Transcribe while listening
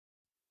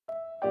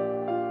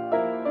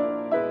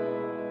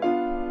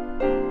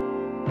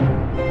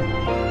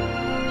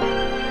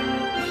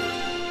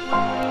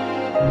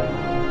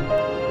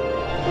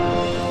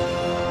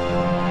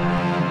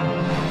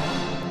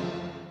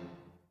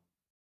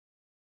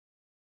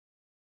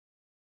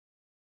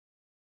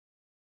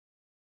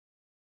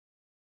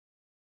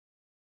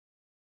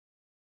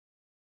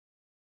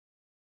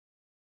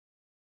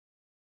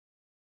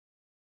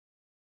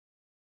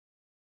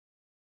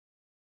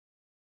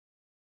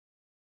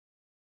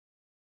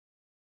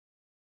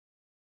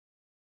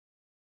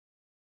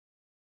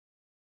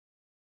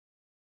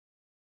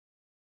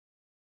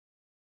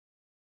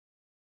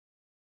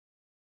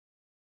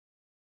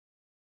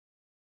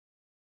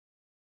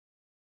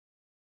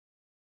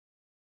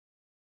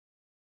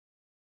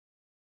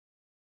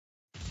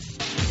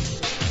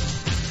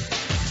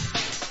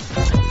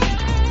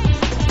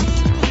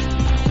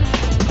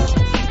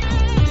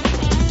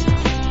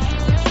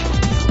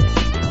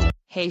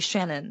Hey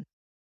Shannon.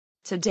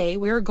 Today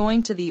we're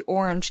going to the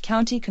Orange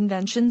County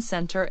Convention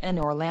Center in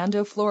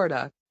Orlando,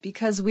 Florida,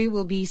 because we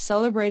will be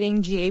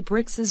celebrating G.A.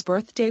 Brix's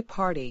birthday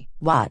party.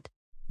 What?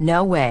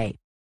 No way.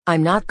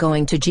 I'm not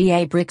going to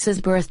G.A. Brix's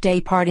birthday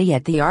party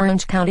at the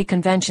Orange County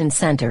Convention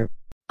Center.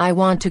 I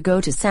want to go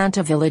to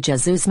Santa Village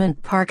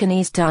Amusement Park in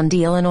East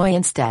Dundee, Illinois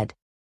instead.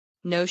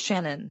 No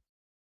Shannon.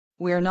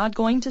 We're not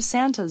going to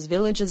Santa's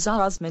Village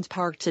Amusement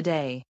Park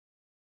today.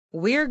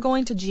 We're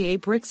going to G.A.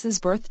 Brix's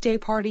birthday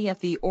party at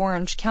the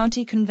Orange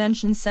County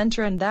Convention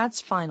Center, and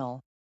that's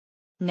final.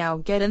 Now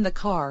get in the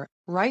car,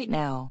 right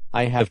now.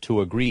 I have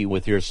to agree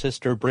with your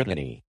sister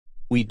Brittany.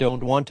 We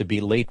don't want to be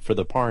late for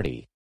the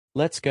party.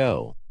 Let's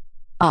go.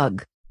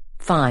 Ugh.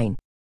 Fine.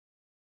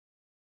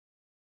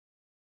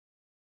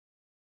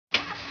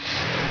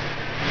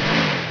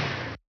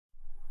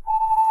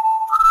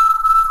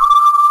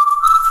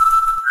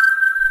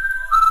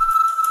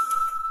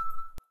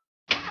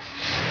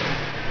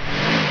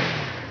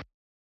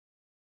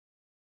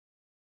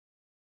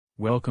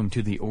 Welcome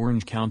to the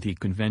Orange County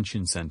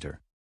Convention Center.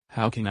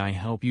 How can I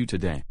help you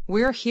today?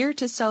 We're here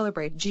to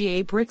celebrate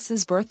G.A.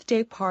 Brix's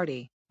birthday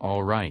party.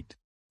 All right.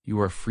 You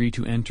are free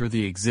to enter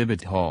the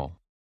exhibit hall.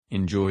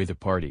 Enjoy the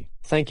party.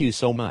 Thank you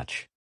so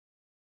much.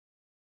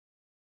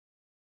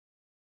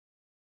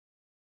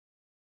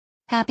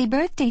 Happy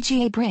birthday,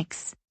 G.A.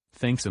 Brix.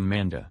 Thanks,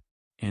 Amanda.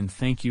 And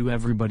thank you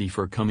everybody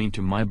for coming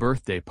to my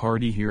birthday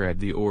party here at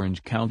the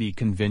Orange County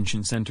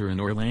Convention Center in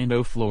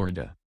Orlando,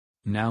 Florida.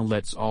 Now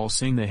let's all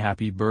sing the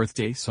happy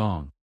birthday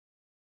song.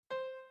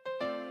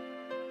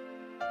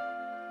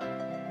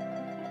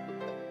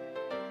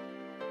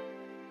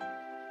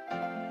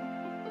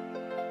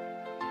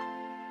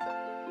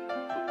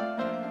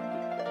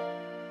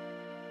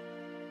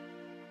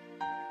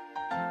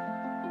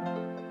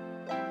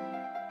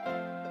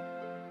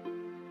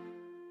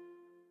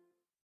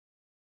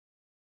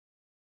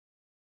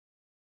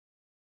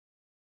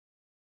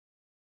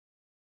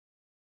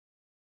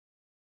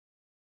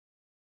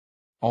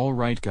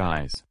 Alright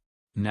guys.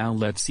 Now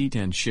let's eat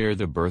and share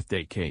the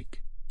birthday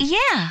cake.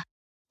 Yeah!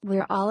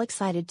 We're all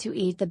excited to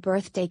eat the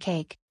birthday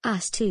cake.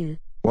 Us too.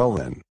 Well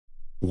then.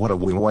 What are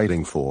we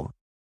waiting for?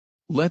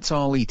 Let's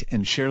all eat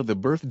and share the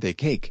birthday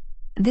cake.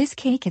 This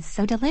cake is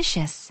so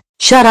delicious.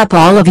 Shut up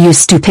all of you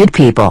stupid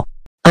people.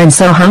 I'm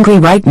so hungry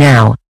right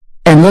now.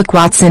 And look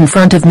what's in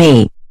front of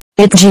me.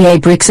 It's G.A.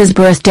 Brix's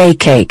birthday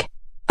cake.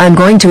 I'm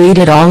going to eat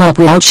it all up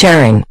without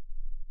sharing.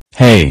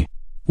 Hey!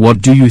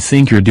 What do you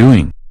think you're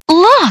doing?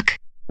 Look!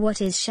 What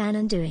is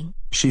Shannon doing?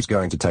 She's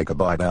going to take a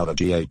bite out of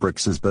G.A.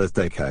 Brix's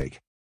birthday cake.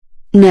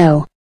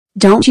 No.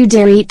 Don't you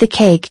dare eat the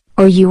cake,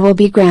 or you will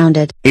be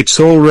grounded. It's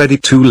already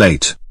too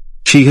late.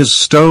 She has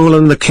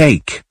stolen the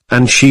cake,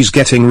 and she's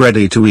getting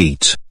ready to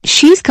eat.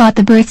 She's got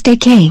the birthday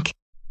cake.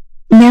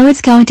 Now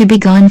it's going to be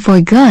gone for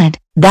good.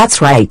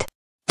 That's right.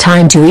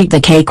 Time to eat the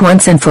cake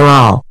once and for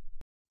all.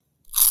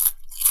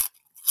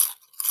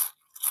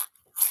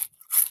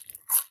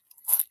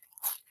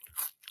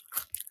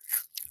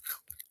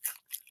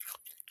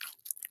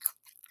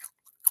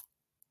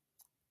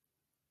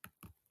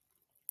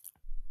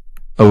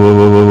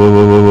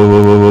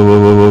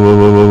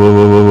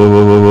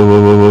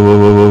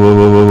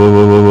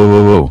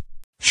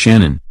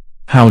 Shannon,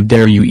 how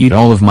dare you eat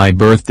all of my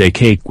birthday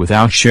cake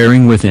without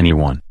sharing with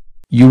anyone?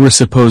 You were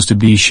supposed to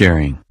be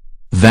sharing.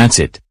 That's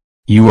it.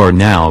 You are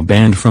now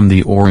banned from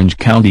the Orange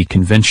County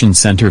Convention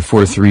Center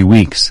for 3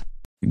 weeks.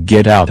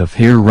 Get out of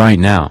here right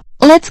now.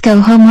 Let's go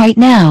home right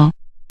now.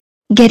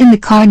 Get in the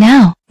car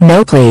now.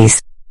 No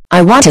please.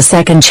 I want a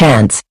second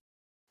chance.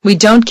 We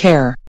don't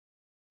care.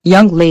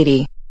 Young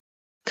lady.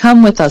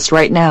 Come with us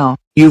right now.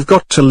 You've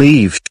got to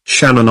leave,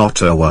 Shannon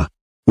Ottawa.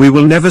 We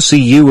will never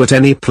see you at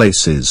any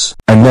places.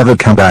 And never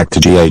come back to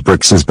G.A.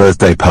 Brix's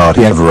birthday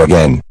party ever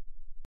again.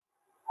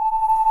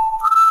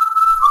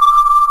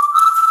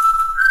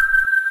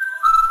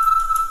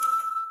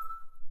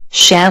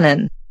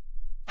 Shannon.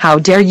 How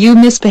dare you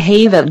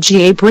misbehave at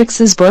G.A.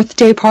 Brix's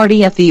birthday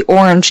party at the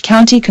Orange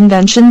County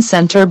Convention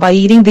Center by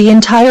eating the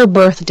entire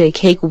birthday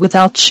cake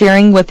without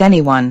sharing with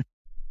anyone.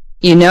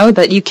 You know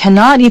that you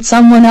cannot eat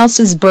someone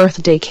else's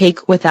birthday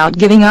cake without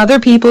giving other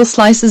people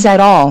slices at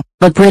all.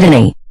 But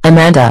Brittany,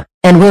 Amanda,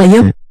 and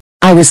William?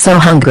 I was so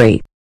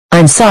hungry.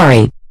 I'm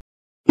sorry.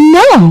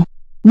 No!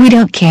 We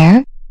don't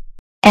care.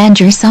 And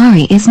your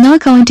sorry is not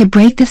going to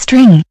break the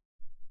string.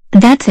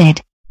 That's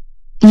it.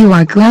 You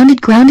are grounded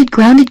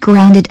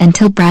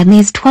until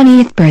Bradley's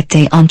 20th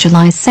birthday on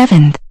July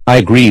 7th. I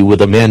agree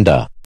with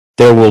Amanda.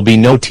 There will be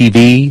no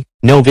TV,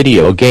 no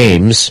video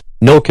games,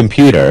 no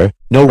computer,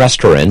 no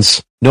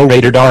restaurants, no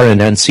rated R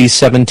and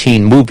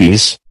NC-17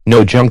 movies,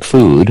 no junk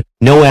food,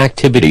 no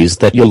activities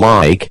that you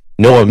like,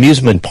 no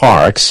amusement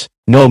parks,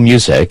 no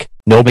music,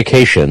 no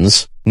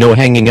vacations, no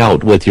hanging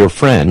out with your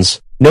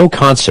friends, no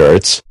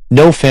concerts,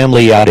 no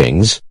family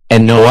outings,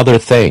 and no other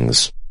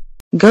things.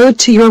 Go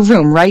to your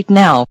room right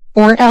now,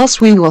 or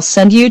else we will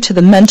send you to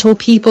the mental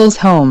people's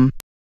home.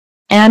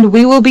 And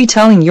we will be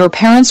telling your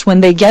parents when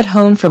they get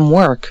home from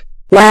work.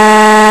 Wow.